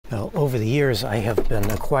Now, over the years, I have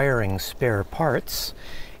been acquiring spare parts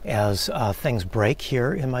as things break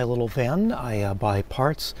here in my little van. I buy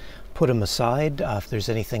parts, put them aside. If there's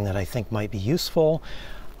anything that I think might be useful,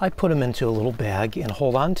 I put them into a little bag and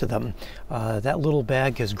hold on to them. That little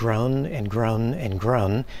bag has grown and grown and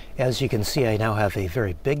grown. As you can see, I now have a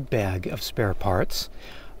very big bag of spare parts.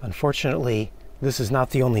 Unfortunately, this is not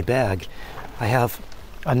the only bag. I have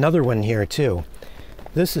another one here too.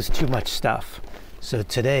 This is too much stuff. So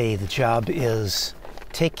today the job is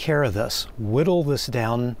take care of this, whittle this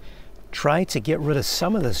down, try to get rid of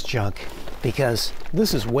some of this junk because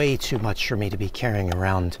this is way too much for me to be carrying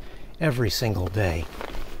around every single day.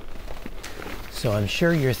 So I'm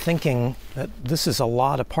sure you're thinking that this is a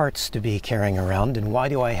lot of parts to be carrying around, and why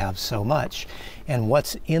do I have so much? And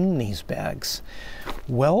what's in these bags?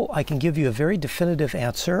 Well, I can give you a very definitive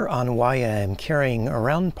answer on why I am carrying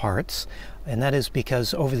around parts, and that is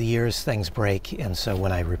because over the years things break, and so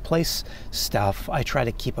when I replace stuff, I try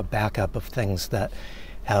to keep a backup of things that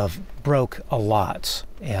have broke a lot.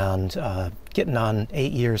 And getting on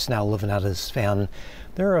 8 years now living out of this van,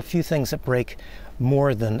 there are a few things that break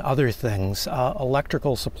more than other things.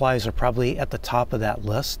 Electrical supplies are probably at the top of that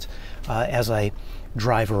list. As I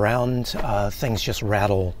drive around, things just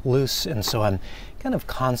rattle loose, and so I'm kind of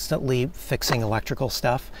constantly fixing electrical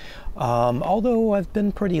stuff. Although I've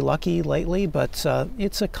been pretty lucky lately, but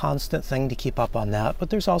it's a constant thing to keep up on that.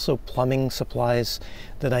 But there's also plumbing supplies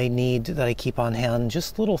that I need, that I keep on hand,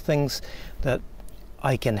 just little things that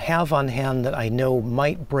I can have on hand that I know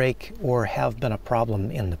might break or have been a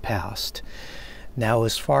problem in the past. Now,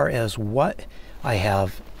 as far as what I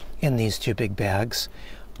have in these two big bags,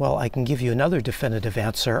 well, I can give you another definitive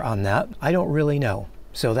answer on that. I don't really know.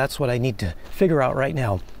 So that's what I need to figure out right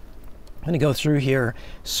now. I'm going to go through here,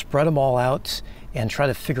 spread them all out, and try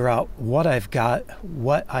to figure out what I've got,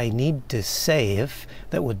 what I need to save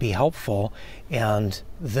that would be helpful, and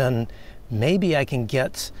then maybe I can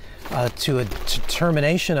get to a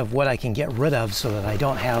determination of what I can get rid of so that I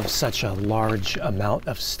don't have such a large amount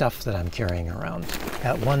of stuff that I'm carrying around.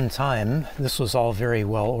 At one time, this was all very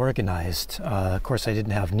well organized. Of course, I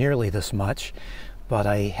didn't have nearly this much, but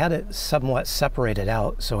I had it somewhat separated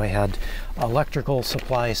out. So I had electrical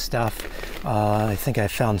supply stuff. I think I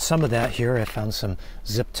found some of that here. I found some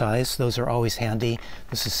zip ties. Those are always handy.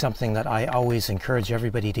 This is something that I always encourage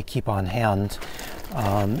everybody to keep on hand,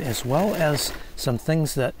 as well as some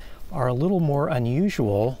things that are a little more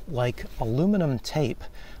unusual, like aluminum tape.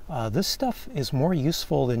 This stuff is more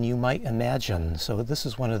useful than you might imagine. So this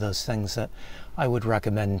is one of those things that I would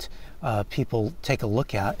recommend people take a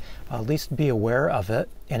look at least be aware of it.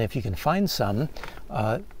 And if you can find some,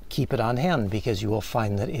 keep it on hand, because you will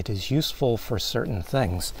find that it is useful for certain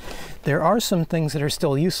things. There are some things that are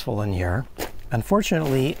still useful in here.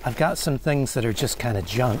 Unfortunately, I've got some things that are just kind of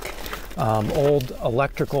junk. Old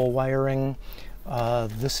electrical wiring.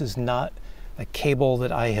 This is not a cable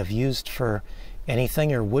that I have used for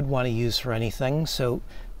anything or would want to use for anything. So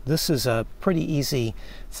this is a pretty easy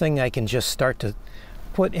thing I can just start to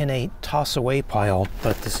put in a toss away pile,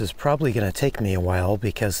 but this is probably going to take me a while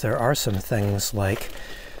because there are some things like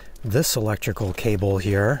this electrical cable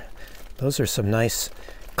here. Those are some nice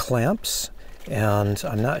clamps, and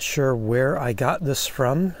I'm not sure where I got this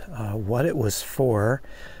from, what it was for,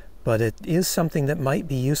 but it is something that might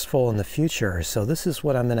be useful in the future. So this is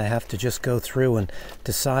what I'm going to have to just go through and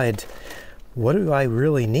decide, what do I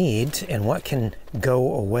really need and what can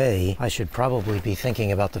go away? I should probably be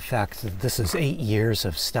thinking about the fact that this is 8 years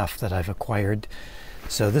of stuff that I've acquired.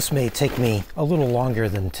 So this may take me a little longer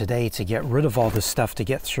than today to get rid of all this stuff, to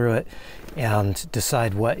get through it and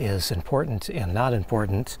decide what is important and not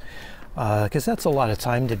important, because that's a lot of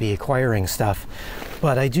time to be acquiring stuff.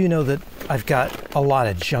 But I do know that I've got a lot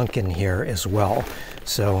of junk in here as well.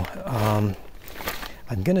 So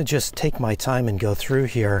I'm going to just take my time and go through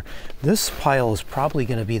here. This pile is probably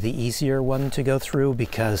going to be the easier one to go through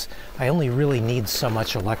because I only really need so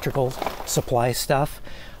much electrical supply stuff.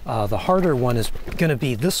 The harder one is going to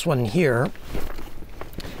be this one here.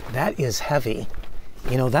 That is heavy.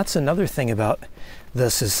 You know, that's another thing about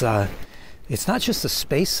this is it's not just the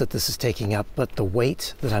space that this is taking up, but the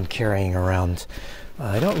weight that I'm carrying around.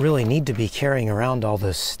 I don't really need to be carrying around all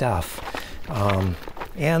this stuff.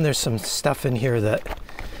 And there's some stuff in here that,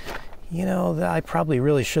 you know, that I probably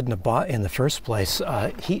really shouldn't have bought in the first place.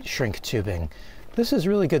 Heat shrink tubing. This is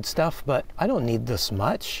really good stuff, but I don't need this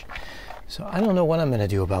much. So I don't know what I'm going to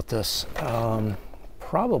do about this.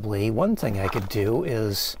 Probably one thing I could do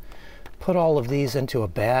is put all of these into a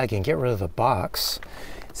bag and get rid of the box.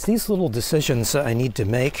 It's these little decisions that I need to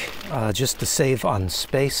make just to save on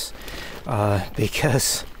space,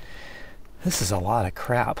 because This is a lot of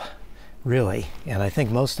crap, really, and I think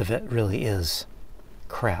most of it really is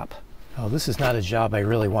crap. Oh, this is not a job I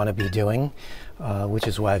really want to be doing, which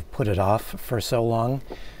is why I've put it off for so long.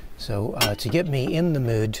 So to get me in the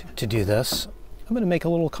mood to do this, I'm going to make a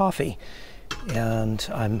little coffee. And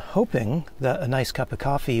I'm hoping that a nice cup of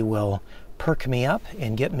coffee will perk me up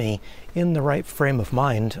and get me in the right frame of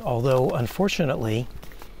mind, although unfortunately,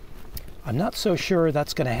 I'm not so sure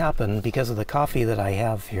that's going to happen because of the coffee that I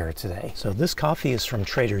have here today. So this coffee is from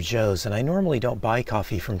Trader Joe's, and I normally don't buy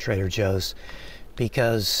coffee from Trader Joe's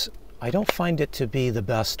because I don't find it to be the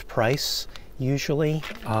best price usually.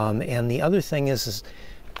 And the other thing is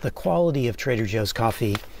the quality of Trader Joe's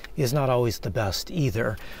coffee is not always the best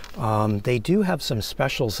either. They do have some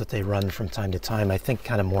specials that they run from time to time, I think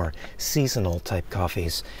kind of more seasonal type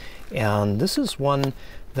coffees. And this is one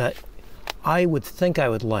that I would think I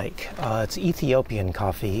would like. It's Ethiopian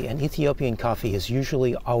coffee, and Ethiopian coffee is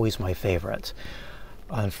usually always my favorite.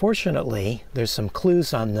 Unfortunately, there's some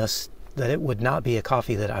clues on this that it would not be a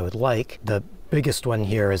coffee that I would like. The biggest one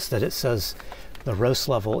here is that it says the roast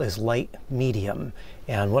level is light medium.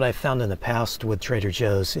 And what I've found in the past with Trader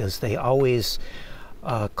Joe's is they always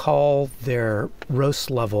call their roast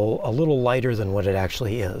level a little lighter than what it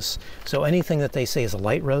actually is. So anything that they say is a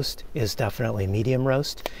light roast is definitely medium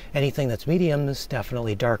roast. Anything that's medium is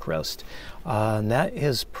definitely dark roast. And that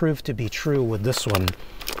has proved to be true with this one.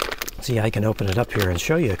 See, I can open it up here and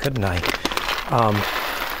show you, couldn't I?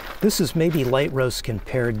 This is maybe light roast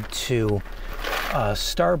compared to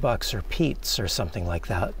Starbucks or Pete's or something like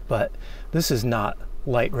that, but this is not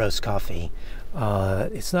light roast coffee.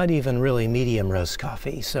 It's not even really medium roast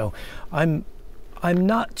coffee. So I'm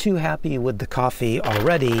not too happy with the coffee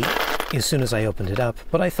already as soon as I opened it up,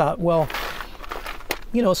 but I thought, well,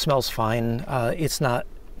 you know, it smells fine. It's not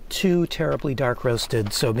too terribly dark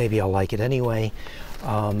roasted, so maybe I'll like it anyway.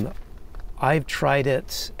 I've tried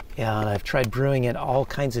it, and I've tried brewing it all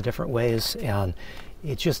kinds of different ways, and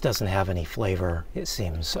it just doesn't have any flavor, it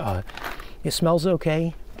seems. It smells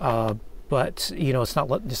okay, but you know, it's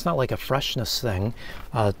not like a freshness thing.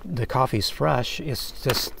 The coffee's fresh. It's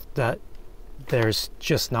just that there's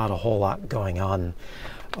just not a whole lot going on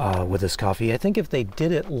with this coffee. I think if they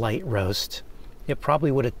did it light roast, it probably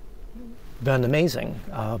would have been amazing.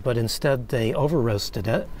 But instead, they over roasted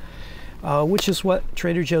it, which is what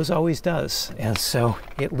Trader Joe's always does. And so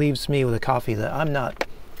it leaves me with a coffee that I'm not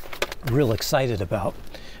real excited about.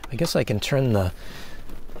 I guess I can turn the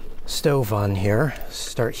stove on here,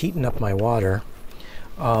 start heating up my water.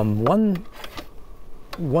 One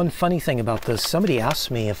funny thing about this, somebody asked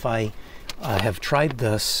me if I have tried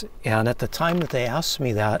this, and at the time that they asked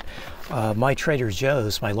me that, my Trader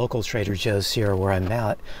Joe's, my local Trader Joe's here where I'm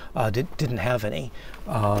at, didn't have any.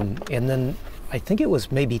 And then I think it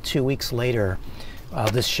was maybe 2 weeks later,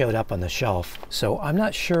 this showed up on the shelf. So I'm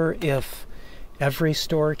not sure if every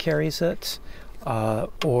store carries it,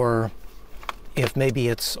 or if maybe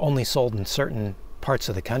it's only sold in certain parts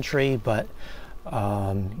of the country, but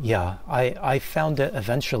yeah, I found it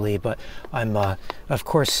eventually, but I'm of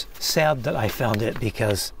course sad that I found it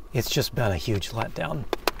because it's just been a huge letdown.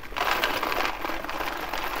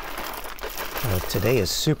 Today is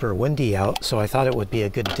super windy out, so I thought it would be a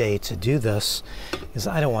good day to do this because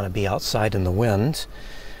I don't want to be outside in the wind.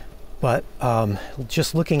 But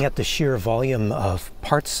just looking at the sheer volume of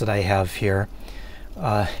parts that I have here,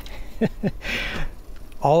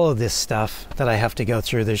 all of this stuff that I have to go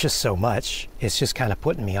through, there's just so much. It's just kind of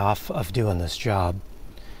putting me off of doing this job.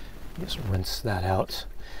 Just rinse that out.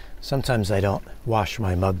 Sometimes I don't wash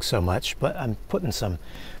my mug so much, but I'm putting some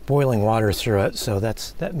boiling water through it, so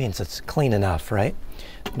that means it's clean enough, right?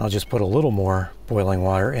 And I'll just put a little more boiling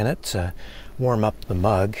water in it to warm up the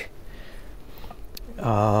mug.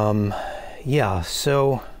 Yeah,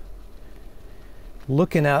 so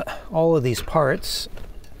looking at all of these parts,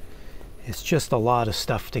 it's just a lot of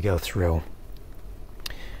stuff to go through.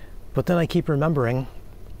 But then I keep remembering,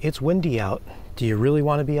 it's windy out. Do you really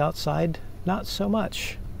want to be outside? Not so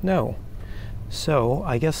much, no. So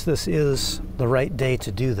I guess this is the right day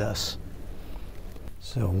to do this.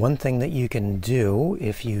 So one thing that you can do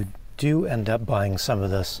if you do end up buying some of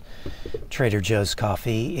this Trader Joe's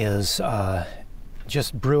coffee is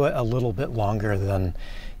just brew it a little bit longer than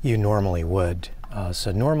you normally would.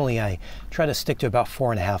 So normally I try to stick to about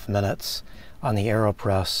 4.5 minutes on the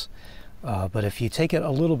AeroPress, but if you take it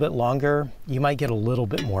a little bit longer, you might get a little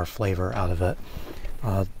bit more flavor out of it.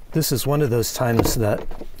 This is one of those times that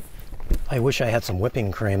I wish I had some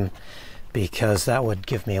whipping cream because that would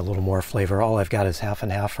give me a little more flavor. All I've got is half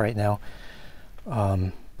and half right now,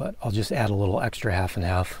 but I'll just add a little extra half and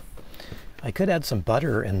half. I could add some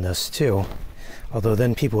butter in this too. Although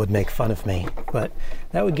then people would make fun of me, but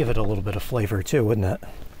that would give it a little bit of flavor too, wouldn't it?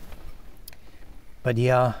 But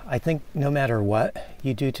yeah, I think no matter what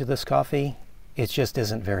you do to this coffee, it just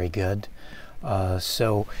isn't very good.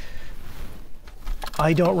 So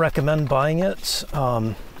I don't recommend buying it.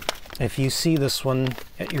 If you see this one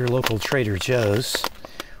at your local Trader Joe's,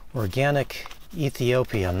 organic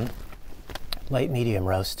Ethiopian light medium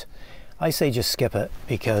roast, I say just skip it,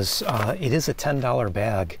 because it is a $10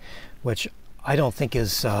 bag, which I don't think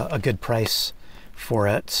is a good price for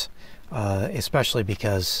it, especially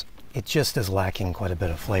because it just is lacking quite a bit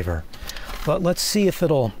of flavor. But let's see if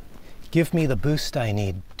it'll give me the boost I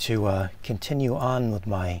need to continue on with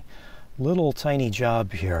my little tiny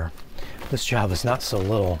job here. This job is not so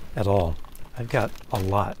little at all. I've got a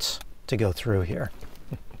lot to go through here.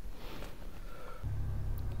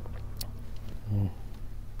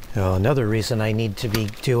 Now, another reason I need to be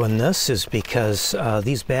doing this is because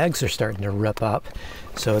these bags are starting to rip up,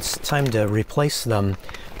 so it's time to replace them.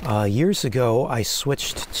 Years ago, I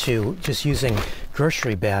switched to just using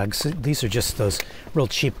grocery bags. These are just those real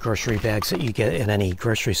cheap grocery bags that you get in any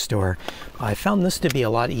grocery store. I found this to be a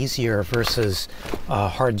lot easier versus a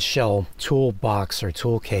hard shell toolbox or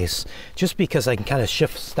tool case, just because I can kind of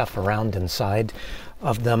shift stuff around inside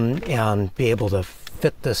of them and be able to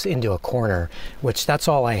fit this into a corner, which that's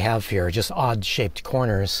all I have here, just odd shaped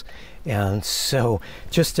corners. And so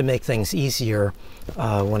just to make things easier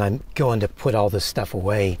when I'm going to put all this stuff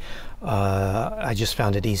away, I just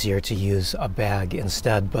found it easier to use a bag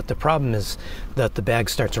instead. But the problem is that the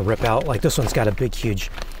bags start to rip out. Like this one's got a big huge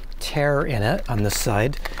tear in it on this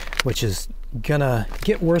side, which is gonna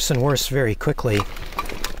get worse and worse very quickly,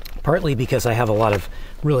 partly because I have a lot of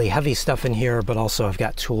really heavy stuff in here, but also I've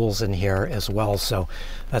got tools in here as well. So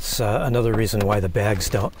that's another reason why the bags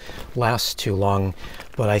don't last too long.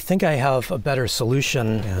 But I think I have a better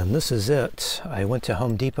solution, and this is it. I went to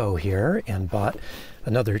Home Depot here and bought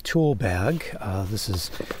another tool bag. This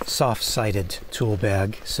is soft-sided tool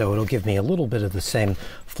bag, so it'll give me a little bit of the same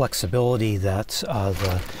flexibility that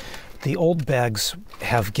the old bags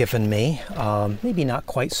have given me. Maybe not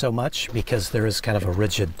quite so much, because there is kind of a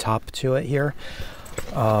rigid top to it here.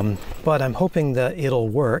 But I'm hoping that it'll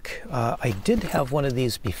work. I did have one of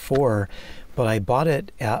these before, but I bought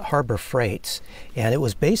it at Harbor Freight, and it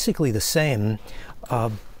was basically the same,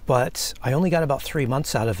 but I only got about 3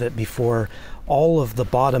 months out of it before all of the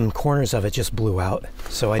bottom corners of it just blew out.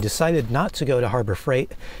 So I decided not to go to Harbor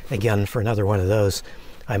Freight again for another one of those.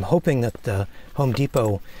 I'm hoping that the Home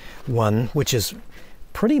Depot one, which is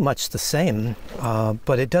pretty much the same,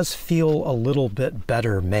 but it does feel a little bit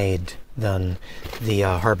better made than the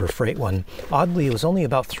Harbor Freight one. Oddly, it was only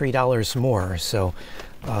about $3 more, so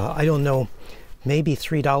I don't know, maybe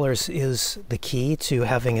 $3 is the key to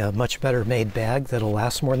having a much better made bag that'll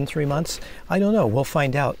last more than 3 months. I don't know, we'll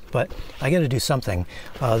find out, but I gotta do something.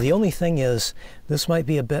 The only thing is, this might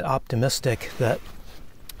be a bit optimistic that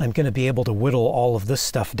I'm gonna be able to whittle all of this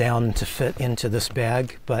stuff down to fit into this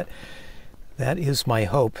bag, but that is my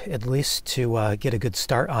hope, at least to get a good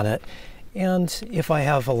start on it. And if I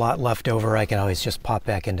have a lot left over, I can always just pop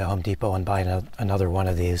back into Home Depot and buy another one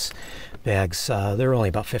of these bags. They're only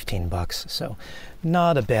about 15 bucks, so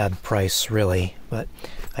not a bad price really. But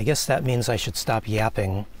I guess that means I should stop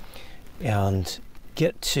yapping and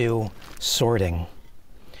get to sorting.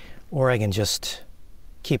 Or I can just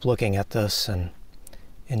keep looking at this and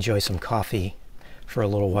enjoy some coffee for a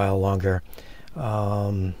little while longer.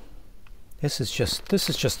 This is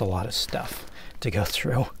just a lot of stuff to go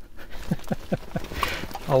through.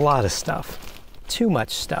 A lot of stuff. Too much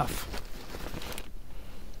stuff.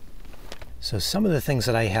 So some of the things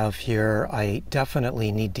that I have here I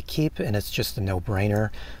definitely need to keep, and it's just a no-brainer.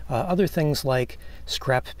 Other things like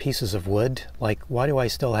scrap pieces of wood, like why do I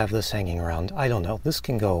still have this hanging around? I don't know. This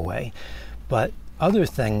can go away. But other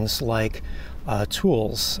things like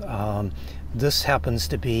tools. This happens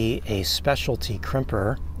to be a specialty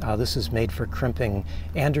crimper. This is made for crimping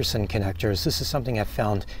Anderson connectors. This is something I've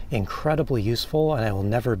found incredibly useful and I will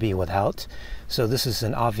never be without. So this is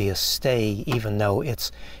an obvious stay, even though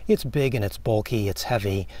it's big and it's bulky, it's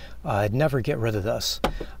heavy. I'd never get rid of this.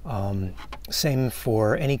 Same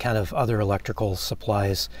for any kind of other electrical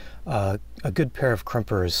supplies. A good pair of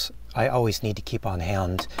crimpers I always need to keep on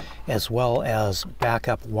hand, as well as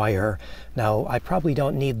backup wire. Now, I probably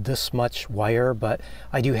don't need this much wire, but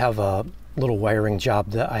I do have a little wiring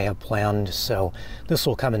job that I have planned, so this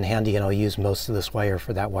will come in handy and I'll use most of this wire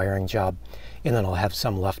for that wiring job and then I'll have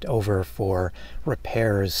some left over for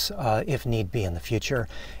repairs if need be in the future.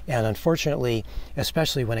 And unfortunately,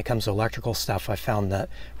 especially when it comes to electrical stuff, I found that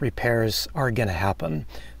repairs are going to happen.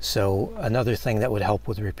 So another thing that would help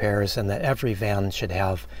with repairs, and that every van should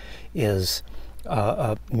have, is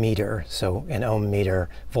a meter, so an ohm meter,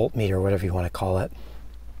 voltmeter, whatever you want to call it.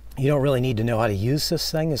 You don't really need to know how to use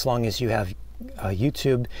this thing. As long as you have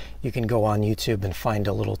YouTube, you can go on YouTube and find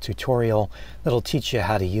a little tutorial that'll teach you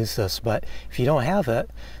how to use this. But if you don't have it,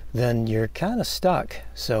 then you're kind of stuck.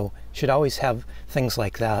 So you should always have things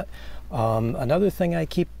like that. Another thing I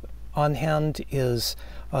keep on hand is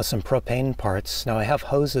some propane parts. Now I have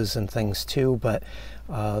hoses and things too, but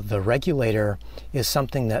the regulator is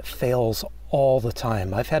something that fails all the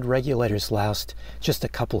time. I've had regulators last just a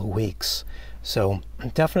couple of weeks. So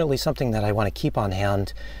definitely something that I want to keep on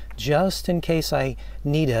hand just in case I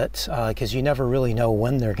need it, because you never really know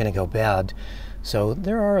when they're going to go bad. So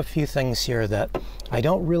there are a few things here that I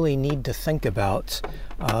don't really need to think about.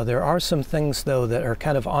 There are some things though that are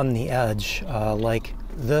kind of on the edge, like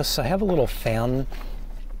this. I have a little fan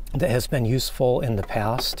that has been useful in the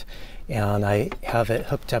past, and I have it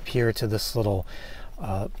hooked up here to this little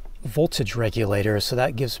voltage regulator, so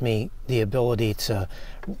that gives me the ability to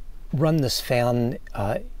run this fan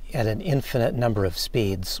at an infinite number of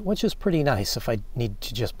speeds, which is pretty nice. If I need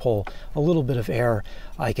to just pull a little bit of air,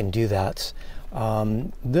 I can do that.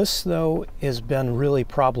 This though has been really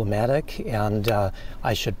problematic, and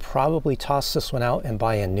I should probably toss this one out and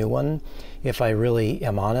buy a new one if I really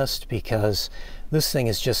am honest, because this thing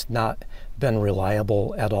has just not been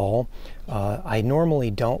reliable at all. I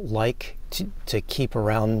normally don't like to keep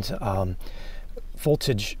around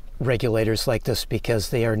voltage regulators like this because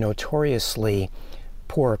they are notoriously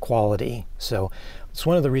poor quality. So it's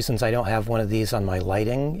one of the reasons I don't have one of these on my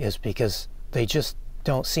lighting, is because they just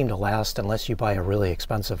don't seem to last unless you buy a really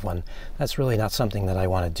expensive one. That's really not something that I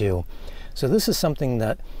want to do. So this is something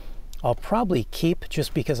that I'll probably keep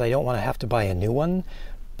just because I don't want to have to buy a new one.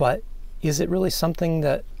 But is it really something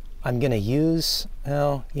that I'm going to use?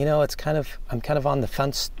 Well, you know, I'm kind of on the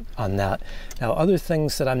fence on that. Now, other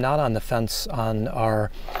things that I'm not on the fence on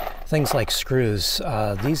are things like screws.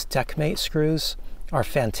 These Deckmate screws are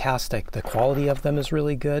fantastic. The quality of them is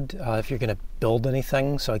really good if you're going to build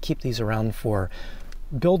anything. So I keep these around for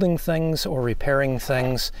building things or repairing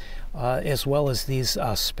things, as well as these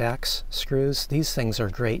Spax screws. These things are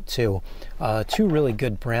great too. Two really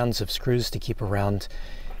good brands of screws to keep around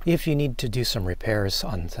if you need to do some repairs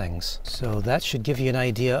on things. So that should give you an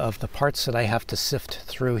idea of the parts that I have to sift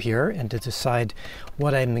through here and to decide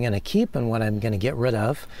what I'm going to keep and what I'm going to get rid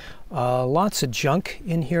of. Lots of junk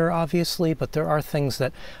in here, obviously, but there are things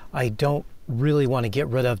that I don't really want to get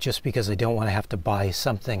rid of just because I don't want to have to buy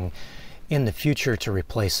something in the future to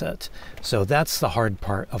replace it. So that's the hard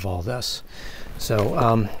part of all this.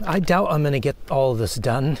 So I doubt I'm going to get all of this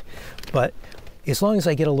done, but as long as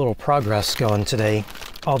I get a little progress going today,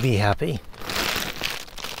 I'll be happy.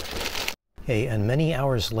 Okay, and many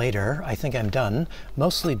hours later, I think I'm done,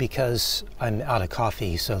 mostly because I'm out of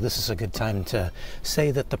coffee, so this is a good time to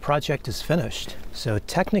say that the project is finished. So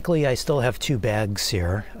technically I still have 2 bags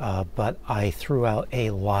here, but I threw out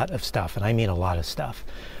a lot of stuff, and I mean a lot of stuff.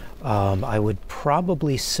 I would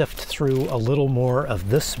probably sift through a little more of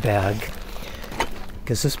this bag,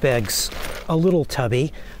 because this bag's a little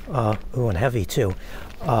tubby, ooh, and heavy too.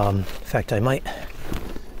 In fact,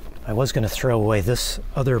 I was going to throw away this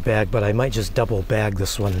other bag, but I might just double bag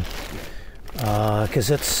this one,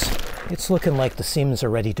 because it's looking like the seams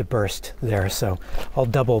are ready to burst there. So I'll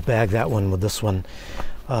double bag that one with this one,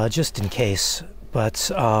 just in case.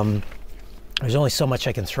 But there's only so much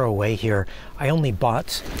I can throw away here. I only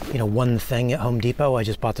bought, one thing at Home Depot. I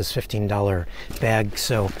just bought this $15 bag,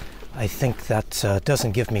 so I think that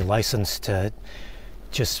doesn't give me license to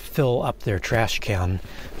just fill up their trash can.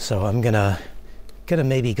 So I'm gonna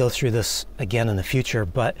maybe go through this again in the future,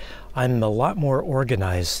 but I'm a lot more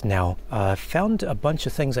organized now. I found a bunch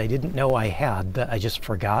of things I didn't know I had that I just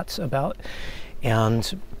forgot about.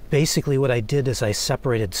 And basically what I did is I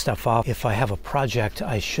separated stuff off. If I have a project,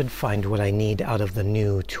 I should find what I need out of the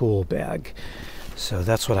new tool bag. So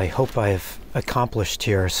that's what I hope I've accomplished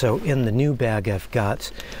here. So in the new bag, I've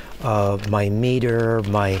got my meter,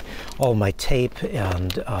 all my tape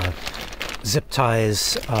and zip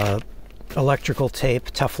ties, electrical tape,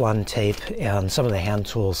 Teflon tape, and some of the hand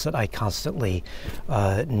tools that I constantly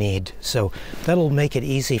need. So that'll make it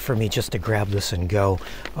easy for me just to grab this and go.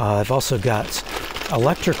 I've also got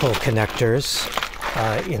electrical connectors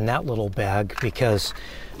in that little bag, because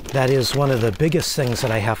that is one of the biggest things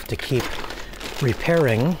that I have to keep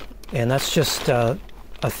repairing, and that's just a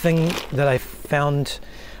thing that I found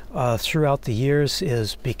throughout the years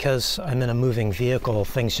is because I'm in a moving vehicle,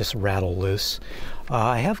 things just rattle loose.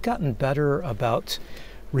 I have gotten better about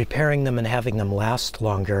repairing them and having them last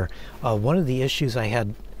longer. One of the issues I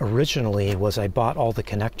had originally was I bought all the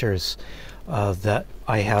connectors that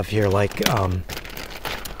I have here, like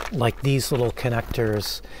these little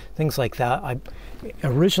connectors, things like that.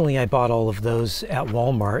 Originally I bought all of those at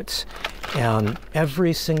Walmart, and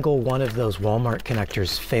every single one of those Walmart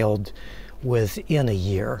connectors failed within a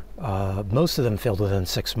year. Most of them failed within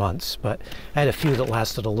 6 months, but I had a few that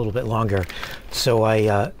lasted a little bit longer. So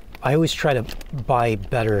I always try to buy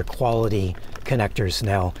better quality connectors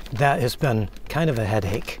now. That has been kind of a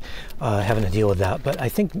headache, having to deal with that. But I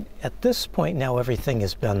think at this point now everything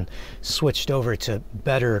has been switched over to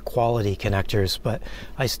better quality connectors, but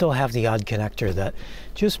I still have the odd connector that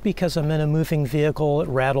just because I'm in a moving vehicle, it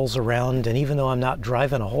rattles around, and even though I'm not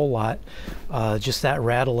driving a whole lot, just that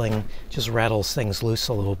rattling just rattles things loose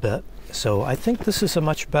a little bit. So I think this is a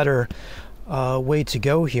much better way to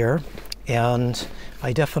go here, and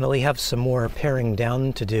I definitely have some more paring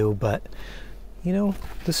down to do, but you know,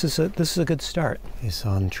 this is a good start. So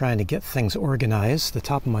I'm trying to get things organized. The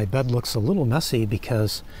top of my bed looks a little messy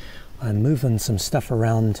because I'm moving some stuff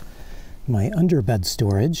around my underbed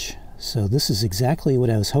storage. So this is exactly what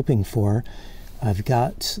I was hoping for. I've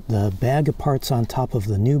got the bag of parts on top of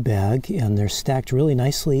the new bag, and they're stacked really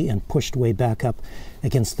nicely and pushed way back up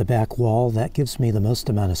against the back wall. That gives me the most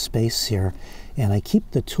amount of space here. And I keep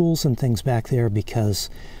the tools and things back there because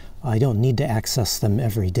I don't need to access them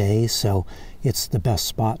every day, so it's the best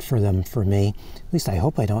spot for them for me. At least I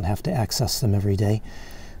hope I don't have to access them every day.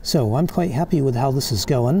 So I'm quite happy with how this is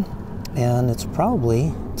going, and it's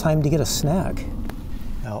probably time to get a snack.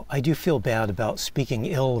 Now, I do feel bad about speaking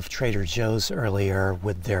ill of Trader Joe's earlier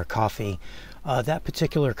with their coffee. That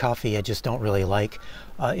particular coffee I just don't really like.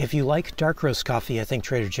 If you like dark roast coffee, I think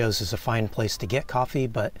Trader Joe's is a fine place to get coffee,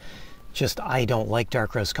 but just I don't like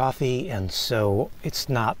dark roast coffee, and so it's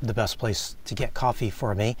not the best place to get coffee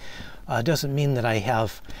for me. Doesn't mean that I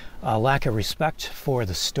have a lack of respect for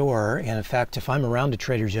the store, and in fact, if I'm around a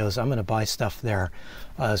Trader Joe's, I'm going to buy stuff there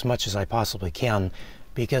as much as I possibly can,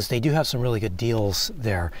 because they do have some really good deals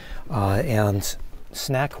there. And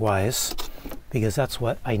snack-wise, because that's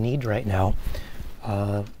what I need right now,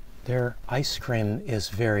 their ice cream is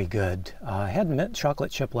very good. I had mint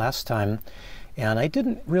chocolate chip last time, and I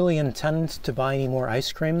didn't really intend to buy any more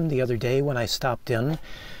ice cream the other day when I stopped in,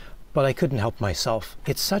 but I couldn't help myself.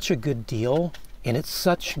 It's such a good deal, and it's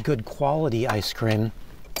such good quality ice cream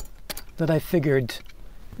that I figured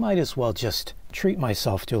might as well just treat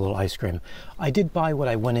myself to a little ice cream. I did buy what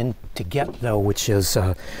I went in to get though, which is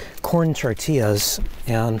corn tortillas,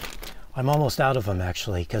 and I'm almost out of them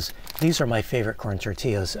actually, because these are my favorite corn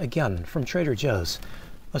tortillas, again, from Trader Joe's,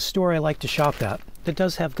 a store I like to shop at that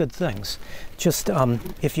does have good things. Just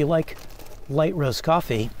if you like light roast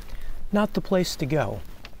coffee, not the place to go,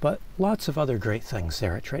 but lots of other great things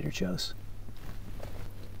there at Trader Joe's.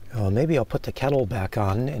 Maybe I'll put the kettle back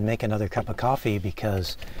on and make another cup of coffee,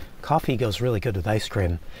 because coffee goes really good with ice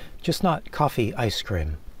cream, just not coffee ice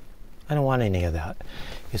cream. I don't want any of that.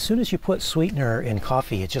 As soon as you put sweetener in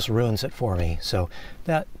coffee, it just ruins it for me. So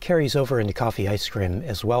that carries over into coffee ice cream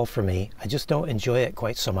as well for me. I just don't enjoy it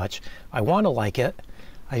quite so much. I want to like it.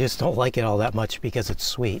 I just don't like it all that much because it's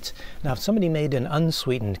sweet. Now, if somebody made an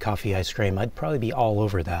unsweetened coffee ice cream, I'd probably be all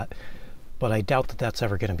over that. But I doubt that that's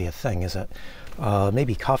ever going to be a thing, is it?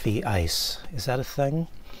 Maybe coffee ice. Is that a thing?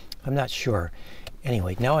 I'm not sure.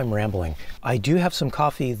 Anyway, now I'm rambling. I do have some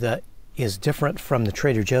coffee that is different from the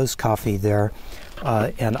Trader Joe's coffee there,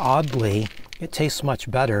 and oddly, it tastes much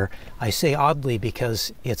better. I say oddly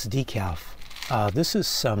because it's decaf. This is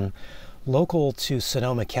some local to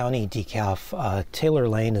Sonoma County decaf. Taylor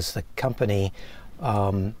Lane is the company.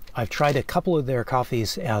 I've tried a couple of their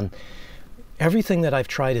coffees, and everything that I've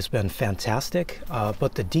tried has been fantastic,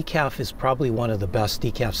 but the decaf is probably one of the best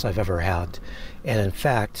decafs I've ever had. And in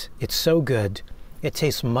fact, it's so good, it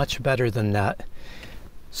tastes much better than that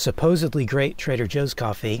supposedly great Trader Joe's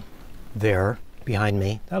coffee there behind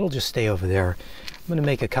me. That'll just stay over there. I'm going to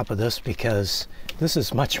make a cup of this because this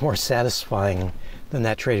is much more satisfying than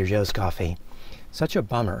that Trader Joe's coffee. Such a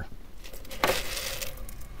bummer.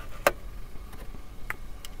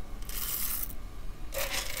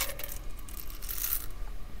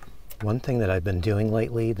 One thing that I've been doing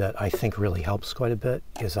lately that I think really helps quite a bit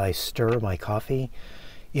is I stir my coffee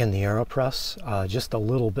in the AeroPress just a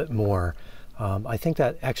little bit more. I think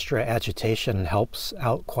that extra agitation helps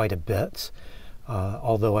out quite a bit,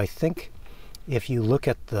 although I think if you look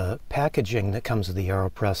at the packaging that comes with the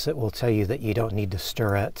AeroPress, it will tell you that you don't need to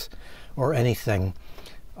stir it or anything.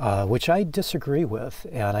 which I disagree with,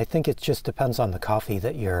 and I think it just depends on the coffee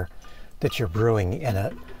that you're brewing in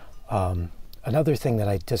it. Another thing that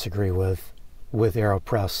I disagree with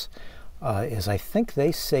AeroPress is I think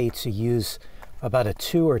they say to use about a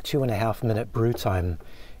 2 or 2.5 minute brew time,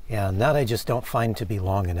 and that I just don't find to be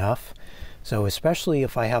long enough. So especially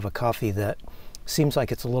if I have a coffee that seems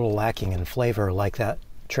like it's a little lacking in flavor, like that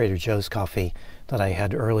Trader Joe's coffee that I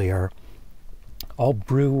had earlier, I'll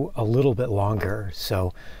brew a little bit longer.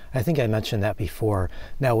 So I think I mentioned that before.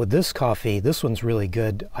 Now with this coffee, this one's really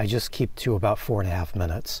good. I just keep to about 4.5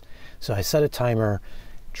 minutes. So I set a timer,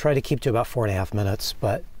 try to keep to about 4.5 minutes.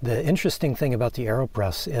 But the interesting thing about the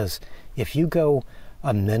AeroPress is if you go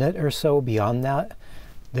a minute or so beyond that,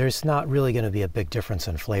 there's not really going to be a big difference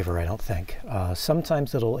in flavor, I don't think.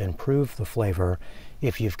 Sometimes it'll improve the flavor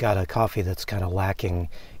if you've got a coffee that's kind of lacking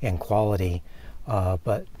in quality.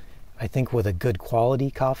 But I think with a good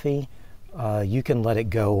quality coffee, you can let it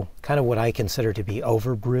go kind of what I consider to be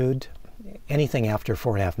overbrewed. Anything after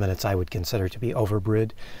 4.5 minutes I would consider to be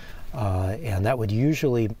overbrewed. And that would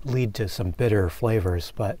usually lead to some bitter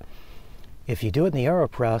flavors. But if you do it in the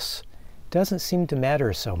AeroPress, it doesn't seem to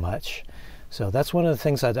matter so much. So that's one of the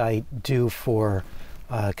things that I do for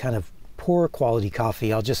kind of poor quality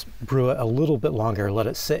coffee. I'll just brew it a little bit longer, let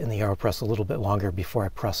it sit in the AeroPress a little bit longer before I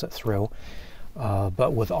press it through.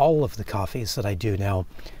 But with all of the coffees that I do now,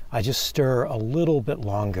 I just stir a little bit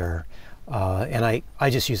longer. And I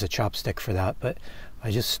just use a chopstick for that, but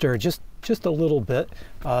I just stir just a little bit.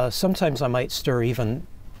 Sometimes I might stir even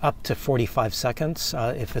up to 45 seconds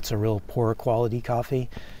if it's a real poor quality coffee.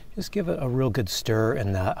 Just give it a real good stir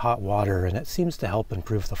in that hot water, and it seems to help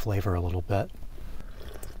improve the flavor a little bit.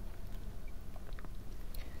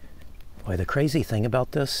 Boy, the crazy thing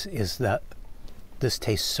about this is that this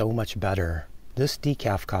tastes so much better. This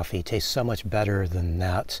decaf coffee tastes so much better than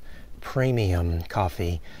that premium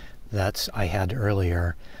coffee that I had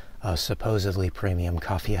earlier, supposedly premium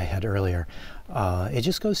coffee I had earlier. It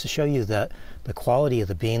just goes to show you that the quality of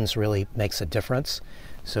the beans really makes a difference.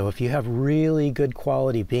 So if you have really good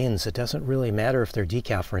quality beans, it doesn't really matter if they're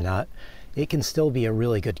decaf or not. It can still be a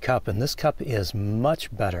really good cup, and this cup is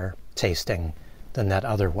much better tasting than that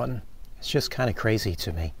other one. It's just kind of crazy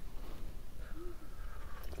to me.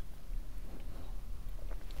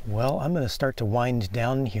 Well, I'm going to start to wind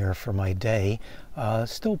down here for my day.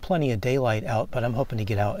 Still plenty of daylight out, but I'm hoping to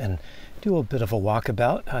get out and do a bit of a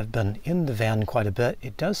walkabout. I've been in the van quite a bit.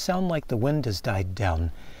 It does sound like the wind has died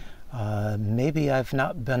down. Maybe I've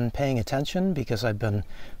not been paying attention because I've been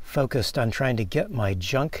focused on trying to get my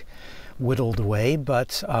junk whittled away,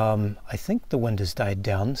 but I think the wind has died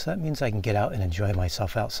down, so that means I can get out and enjoy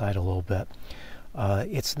myself outside a little bit.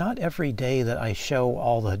 It's not every day that I show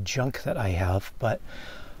all the junk that I have, but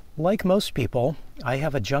like most people, I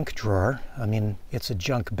have a junk drawer. I mean, it's a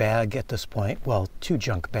junk bag at this point. Well, 2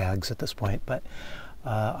 junk bags at this point, but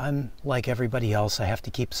I'm like everybody else. I have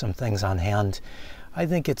to keep some things on hand. I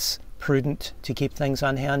think it's prudent to keep things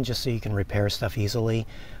on hand just so you can repair stuff easily.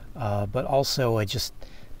 But also, I just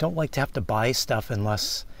don't like to have to buy stuff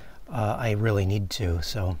unless I really need to.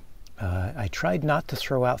 So I tried not to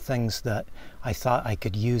throw out things that I thought I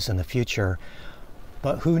could use in the future.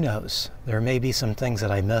 But who knows? There may be some things that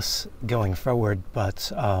I miss going forward.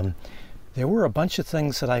 But there were a bunch of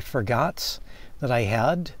things that I forgot that I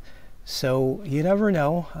had. So you never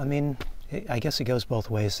know. I mean, I guess it goes both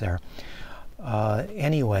ways there.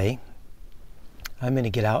 Anyway, I'm going to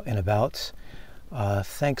get out and about.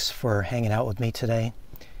 Thanks for hanging out with me today.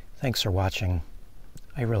 Thanks for watching.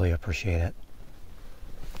 I really appreciate it.